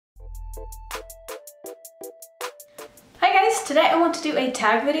Hi guys, today I want to do a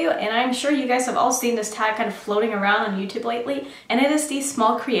tag video, and I'm sure you guys have all seen this tag kind of floating around on YouTube lately, and it is the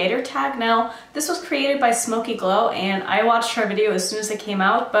small creator tag. Now, this was created by Smokey and I watched her video as soon as it came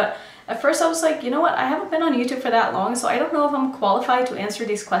out, but at first I was like, you know what, I haven't been on YouTube for that long, so I don't know if I'm qualified to answer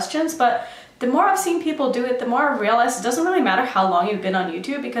these questions, but the more I've seen people do it, the more I realize it doesn't really matter how long you've been on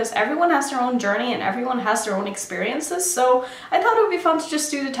YouTube, because everyone has their own journey and everyone has their own experiences. So I thought it would be fun to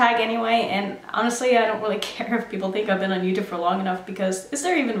just do the tag anyway, and honestly I don't really care if people think I've been on YouTube for long enough, because is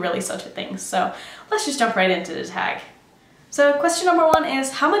there even really such a thing? So let's just jump right into the tag. So question number one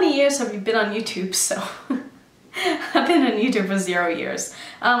is, how many years have you been on YouTube? So I've been on YouTube for 0 years.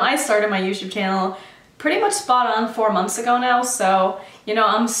 I started my YouTube channel pretty much spot on 4 months ago now, so you know,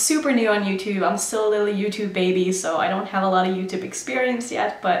 I'm super new on YouTube. I'm still a little YouTube baby, so I don't have a lot of YouTube experience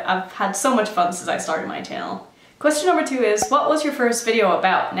yet, but I've had so much fun since I started my channel. Question number two is, what was your first video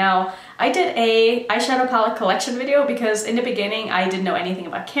about? Now, I did a eyeshadow palette collection video because in the beginning I didn't know anything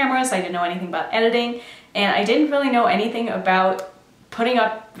about cameras, I didn't know anything about editing, and I didn't really know anything about putting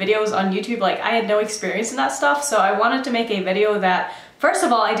up videos on YouTube. Like, I had no experience in that stuff, so I wanted to make a video that, first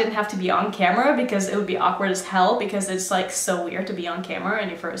of all, I didn't have to be on camera because it would be awkward as hell, because it's like so weird to be on camera in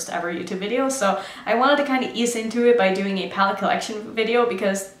your first ever YouTube video. So I wanted to kind of ease into it by doing a palette collection video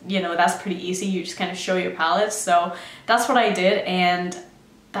because, you know, that's pretty easy. You just kind of show your palettes. So that's what I did, and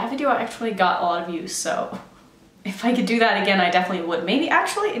that video actually got a lot of views. So if I could do that again, I definitely would. Maybe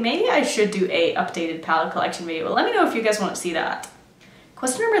I should do a updated palette collection video. Let me know if you guys want to see that.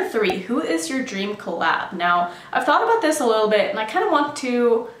 Question number three, who is your dream collab? Now, I've thought about this a little bit, and I kind of want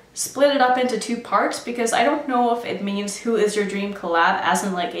to split it up into two parts, because I don't know if it means who is your dream collab as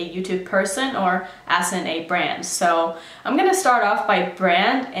in like a YouTube person or as in a brand. So I'm gonna start off by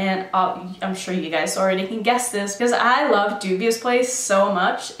brand, and I'm sure you guys already can guess this because I love Juvia's Place so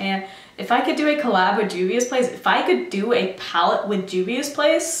much, and if I could do a collab with Juvia's Place, if I could do a palette with Juvia's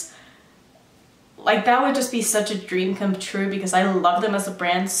Place, like, that would just be such a dream come true, because I love them as a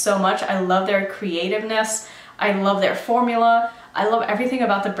brand so much. I love their creativeness, I love their formula, I love everything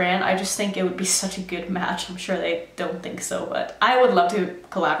about the brand. I just think it would be such a good match. I'm sure they don't think so, but I would love to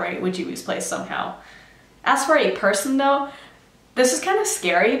collaborate with Juvia's Place somehow. As for a person though, this is kind of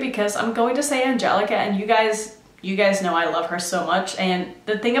scary because I'm going to say Angelica, and you guys know I love her so much, and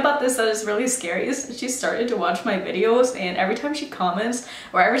the thing about this that is really scary is she started to watch my videos, and every time she comments,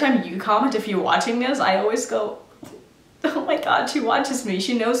 or every time you comment if you're watching this, I always go, oh my god, she watches me,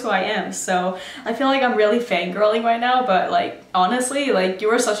 she knows who I am. So I feel like I'm really fangirling right now, but like, honestly, like, you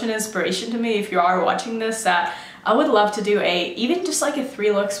are such an inspiration to me if you are watching this, that I would love to do even just like a 3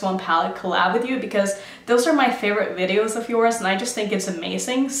 looks 1 palette collab with you, because those are my favorite videos of yours and I just think it's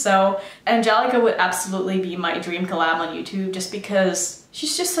amazing. So Angelica would absolutely be my dream collab on YouTube, just because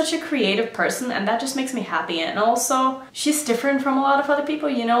she's just such a creative person, and that just makes me happy. And also, she's different from a lot of other people,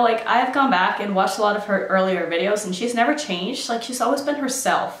 you know, like, I've gone back and watched a lot of her earlier videos and she's never changed. Like, she's always been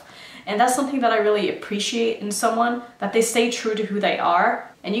herself. And that's something that I really appreciate in someone, that they stay true to who they are.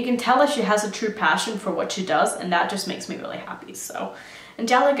 And you can tell that she has a true passion for what she does, and that just makes me really happy. So,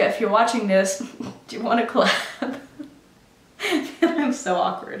 Angelica, if you're watching this, do you want to collab? I'm so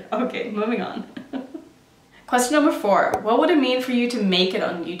awkward. Okay, moving on. Question number 4, what would it mean for you to make it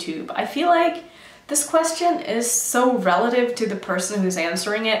on YouTube? I feel like this question is so relative to the person who's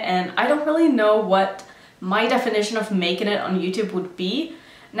answering it, and I don't really know what my definition of making it on YouTube would be.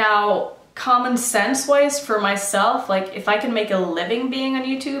 Now, common sense wise for myself, like, if I can make a living being on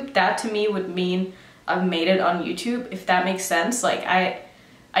YouTube, that to me would mean I've made it on YouTube, if that makes sense. Like,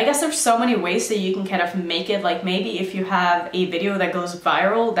 I guess there's so many ways that you can kind of make it. Like, maybe if you have a video that goes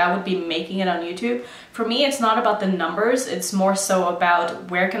viral, that would be making it on YouTube. For me, it's not about the numbers, it's more so about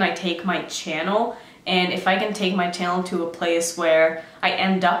where can I take my channel. And if I can take my channel to a place where I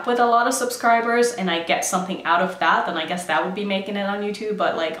end up with a lot of subscribers and I get something out of that, then I guess that would be making it on YouTube.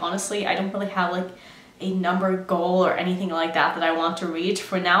 But like, honestly, I don't really have like a number goal or anything like that that I want to reach.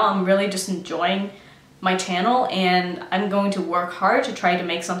 For now, I'm really just enjoying my channel, and I'm going to work hard to try to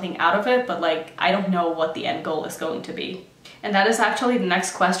make something out of it, but like, I don't know what the end goal is going to be. And that is actually the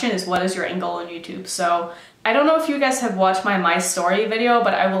next question, is what is your end goal on YouTube? So I don't know if you guys have watched my story video,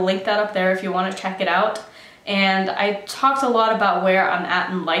 but I will link that up there if you want to check it out. And I talked a lot about where I'm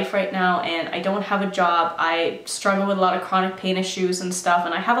at in life right now, and I don't have a job. I struggle with a lot of chronic pain issues and stuff,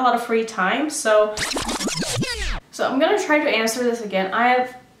 and I have a lot of free time. So I'm gonna try to answer this again. I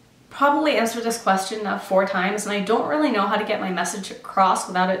have probably answered this question now 4 times, and I don't really know how to get my message across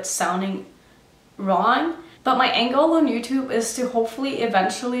without it sounding wrong. But my end goal on YouTube is to hopefully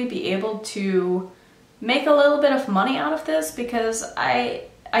eventually be able to make a little bit of money out of this, because I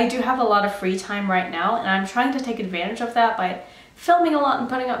I do have a lot of free time right now, and I'm trying to take advantage of that by filming a lot and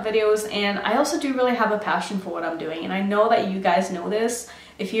putting up videos. And I also do really have a passion for what I'm doing, and I know that you guys know this.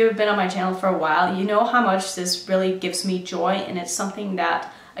 If you've been on my channel for a while, you know how much this really gives me joy, and it's something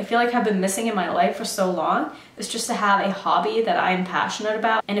that I feel like I've been missing in my life for so long. It's just to have a hobby that I am passionate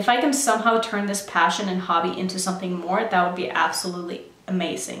about. And if I can somehow turn this passion and hobby into something more, that would be absolutely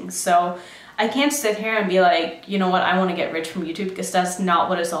amazing. So I can't sit here and be like, you know what, I want to get rich from YouTube, because that's not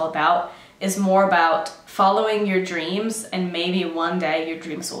what it's all about. It's more about following your dreams, and maybe one day your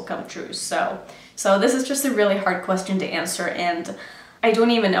dreams will come true. So this is just a really hard question to answer, and I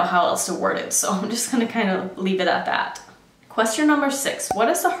don't even know how else to word it. So I'm just gonna kind of leave it at that. Question number 6, what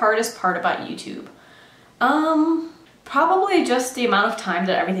is the hardest part about YouTube? Probably just the amount of time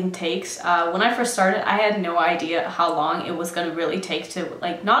that everything takes. When I first started, I had no idea how long it was gonna really take to,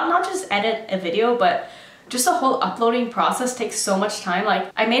 like, not just edit a video, but just the whole uploading process takes so much time. Like,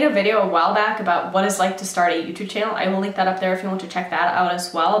 I made a video a while back about what it's like to start a YouTube channel. I will link that up there if you want to check that out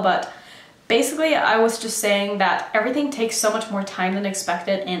as well. But basically, I was just saying that everything takes so much more time than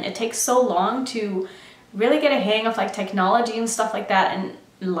expected, and it takes so long to really get a hang of like technology and stuff like that. And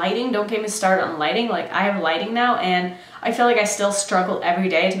lighting, don't get me started on lighting. Like, I have lighting now, and I feel like I still struggle every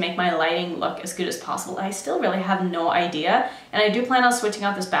day to make my lighting look as good as possible. I still really have no idea, and I do plan on switching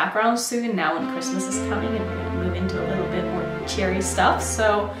out this background soon now when Christmas is coming, and we're gonna move into a little bit more cheery stuff.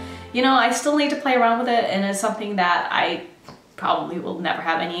 So, you know, I still need to play around with it, and it's something that I probably will never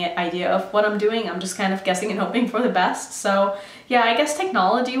have any idea of what I'm doing. I'm just kind of guessing and hoping for the best. So yeah, I guess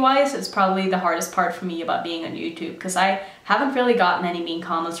technology-wise, it's probably the hardest part for me about being on YouTube, because I haven't really gotten any mean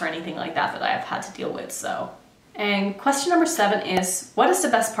comments or anything like that that I've had to deal with. So, and question number 7 is, what is the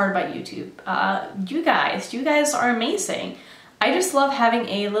best part about YouTube? You guys are amazing. I just love having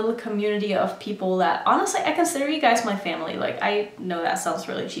a little community of people that, honestly, I consider you guys my family. Like, I know that sounds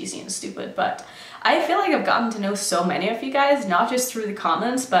really cheesy and stupid, but I feel like I've gotten to know so many of you guys, not just through the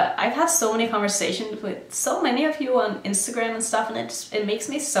comments, but I've had so many conversations with so many of you on Instagram and stuff, and it makes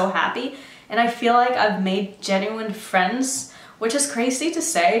me so happy. And I feel like I've made genuine friends, which is crazy to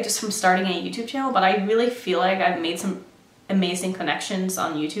say just from starting a YouTube channel, but I really feel like I've made some amazing connections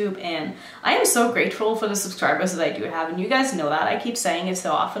on YouTube, and I am so grateful for the subscribers that I do have. And you guys know that, I keep saying it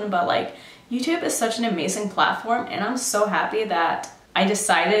so often, but like, YouTube is such an amazing platform, and I'm so happy that I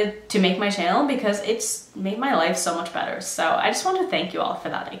decided to make my channel, because it's made my life so much better. So I just want to thank you all for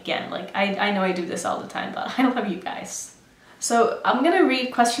that again. Like, I know I do this all the time, but I love you guys. So I'm gonna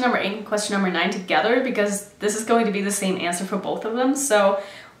read question number 8 and question number 9 together, because this is going to be the same answer for both of them. So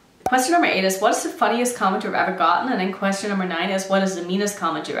question number 8 is, what is the funniest comment you've ever gotten? And then question number 9 is, what is the meanest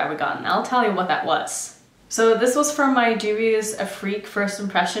comment you've ever gotten? I'll tell you what that was. So this was from my Juvia's a Freak first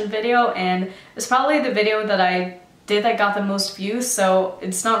impression video, and it's probably the video that I did that got the most views, so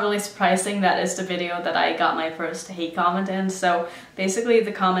it's not really surprising that it's the video that I got my first hate comment in. So basically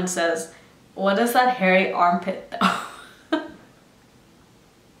the comment says, what is that hairy armpit though?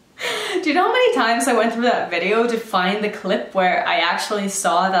 Do you know how many times I went through that video to find the clip where I actually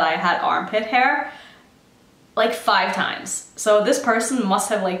saw that I had armpit hair? Like 5 times. So this person must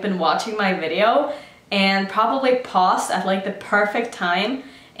have like been watching my video and probably paused at like the perfect time,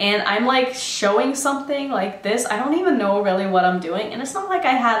 and I'm like showing something like this. I don't even know really what I'm doing, and it's not like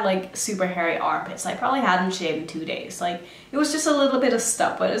I had like super hairy armpits. I probably hadn't shaved in 2 days. Like, it was just a little bit of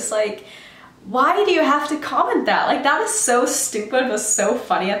stuff, but it's like, why do you have to comment that? Like, that is so stupid but so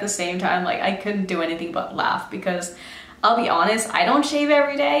funny at the same time. Like, I couldn't do anything but laugh, because I'll be honest, I don't shave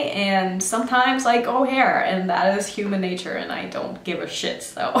every day, and sometimes I go hair, and that is human nature, and I don't give a shit.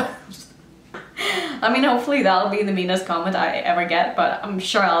 So I mean, hopefully that'll be the meanest comment I ever get, but I'm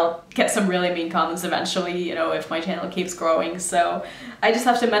sure I'll get some really mean comments eventually, you know, if my channel keeps growing. So I just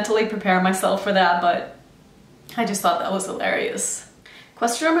have to mentally prepare myself for that, but I just thought that was hilarious.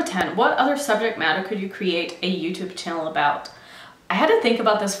 Question number 10, what other subject matter could you create a YouTube channel about? I had to think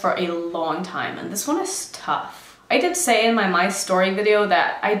about this for a long time, and this one is tough. I did say in my story video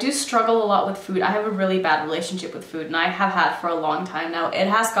that I do struggle a lot with food. I have a really bad relationship with food, and I have had for a long time now. It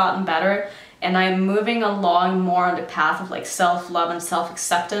has gotten better, and I'm moving along more on the path of like self-love and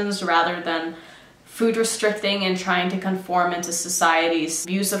self-acceptance rather than food restricting and trying to conform into society's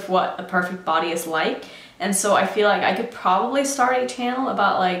views of what a perfect body is like. And so I feel like I could probably start a channel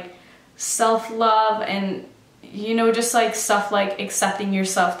about like self-love and, you know, just like stuff like accepting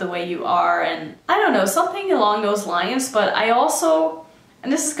yourself the way you are, and I don't know, something along those lines. But I also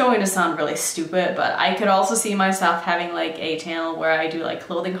And this is going to sound really stupid, but I could also see myself having like a channel where I do like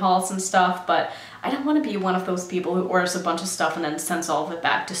clothing hauls and stuff, but I don't want to be one of those people who orders a bunch of stuff and then sends all of it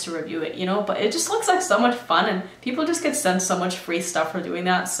back just to review it, you know? But it just looks like so much fun, and people just get sent so much free stuff for doing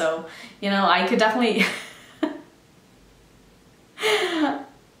that, so, you know, I could definitely...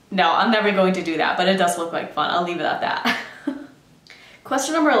 No, I'm never going to do that, but it does look like fun. I'll leave it at that.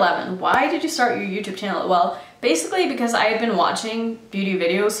 Question number 11. Why did you start your YouTube channel? Well, basically because I had been watching beauty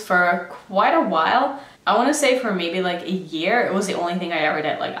videos for quite a while. I want to say for maybe like a year, it was the only thing I ever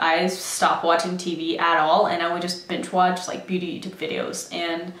did. Like, I stopped watching TV at all, and I would just binge watch like beauty YouTube videos,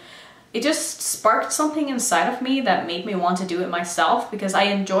 and it just sparked something inside of me that made me want to do it myself, because I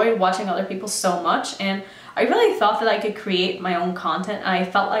enjoy watching other people so much, and I really thought that I could create my own content, and I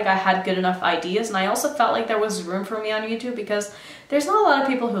felt like I had good enough ideas, and I also felt like there was room for me on YouTube because there's not a lot of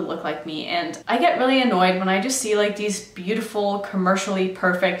people who look like me, and I get really annoyed when I just see like these beautiful, commercially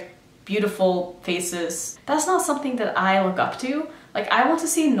perfect, beautiful faces. That's not something that I look up to. Like, I want to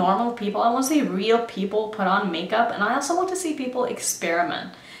see normal people, I want to see real people put on makeup, and I also want to see people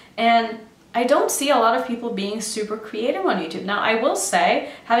experiment. And I don't see a lot of people being super creative on YouTube. Now, I will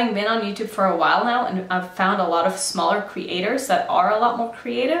say, having been on YouTube for a while now, and I've found a lot of smaller creators that are a lot more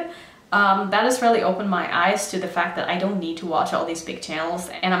creative, that has really opened my eyes to the fact that I don't need to watch all these big channels,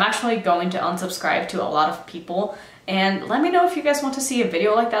 and I'm actually going to unsubscribe to a lot of people. And let me know if you guys want to see a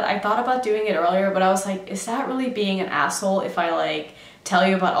video like that. I thought about doing it earlier, but I was like, is that really being an asshole if I like tell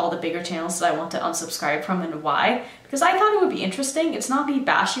you about all the bigger channels that I want to unsubscribe from and why? Because I thought it would be interesting. It's not me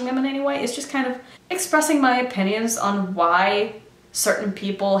bashing them in any way, it's just kind of expressing my opinions on why certain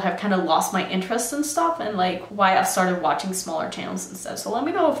people have kind of lost my interest and stuff, and like why I've started watching smaller channels instead. So let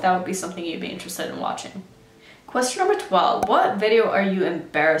me know if that would be something you'd be interested in watching. Question number 12. What video are you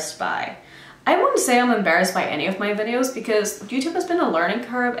embarrassed by? I wouldn't say I'm embarrassed by any of my videos because YouTube has been a learning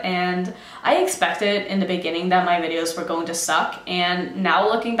curve, and I expected in the beginning that my videos were going to suck, and now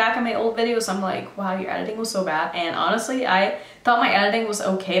looking back at my old videos, I'm like, wow, your editing was so bad. And honestly, I thought my editing was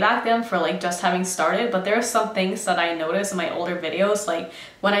okay back then for like just having started, but there are some things that I noticed in my older videos, like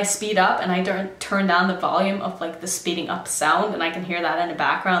when I speed up and I turn down the volume of like the speeding up sound, and I can hear that in the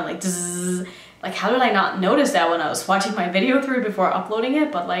background, like zzz. Like, how did I not notice that when I was watching my video through before uploading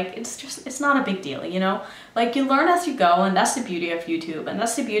it? But like, it's not a big deal, you know? Like, you learn as you go, and that's the beauty of YouTube, and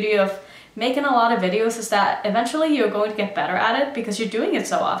that's the beauty of making a lot of videos, is that eventually you're going to get better at it because you're doing it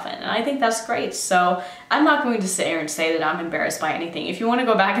so often, and I think that's great. So I'm not going to sit here and say that I'm embarrassed by anything. If you want to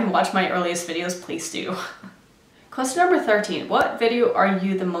go back and watch my earliest videos, please do. Question number 13. What video are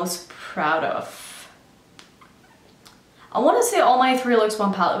you the most proud of? I want to say all my 3 looks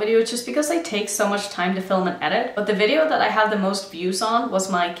 1 palette videos just because they take so much time to film and edit, but the video that I have the most views on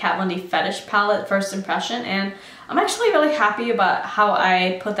was my Kat Von D Fetish palette first impression, and I'm actually really happy about how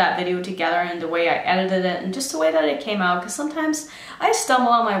I put that video together and the way I edited it and just the way that it came out, because sometimes I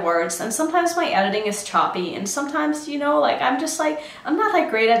stumble on my words and sometimes my editing is choppy, and sometimes, you know, like I'm not that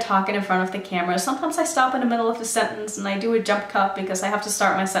great at talking in front of the camera. Sometimes I stop in the middle of the sentence and I do a jump cut because I have to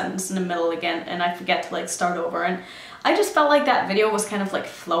start my sentence in the middle again and I forget to like start over, and I just felt like that video was kind of like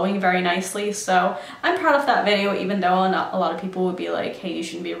flowing very nicely, so I'm proud of that video, even though not a lot of people would be like, hey, you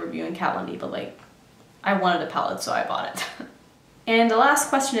shouldn't be reviewing Kat Von D, but like, I wanted a palette, so I bought it. And the last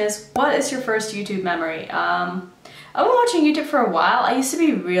question is, what is your first YouTube memory? I've been watching YouTube for a while. I used to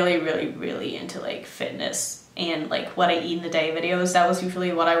be really into like fitness and like what I eat in a day videos. That was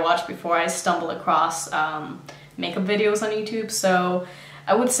usually what I watched before I stumbled across makeup videos on YouTube, so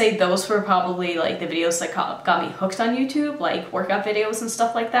I would say those were probably like the videos that got me hooked on YouTube, like workout videos and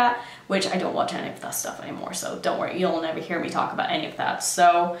stuff like that, which I don't watch any of that stuff anymore, so don't worry, you'll never hear me talk about any of that.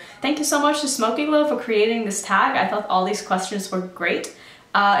 So thank you so much to Smokey for creating this tag. I thought all these questions were great.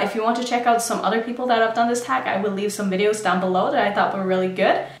 If you want to check out some other people that have done this tag, I will leave some videos down below that I thought were really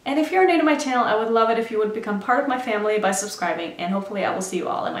good. And if you're new to my channel, I would love it if you would become part of my family by subscribing, and hopefully I will see you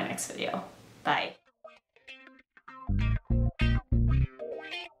all in my next video. Bye!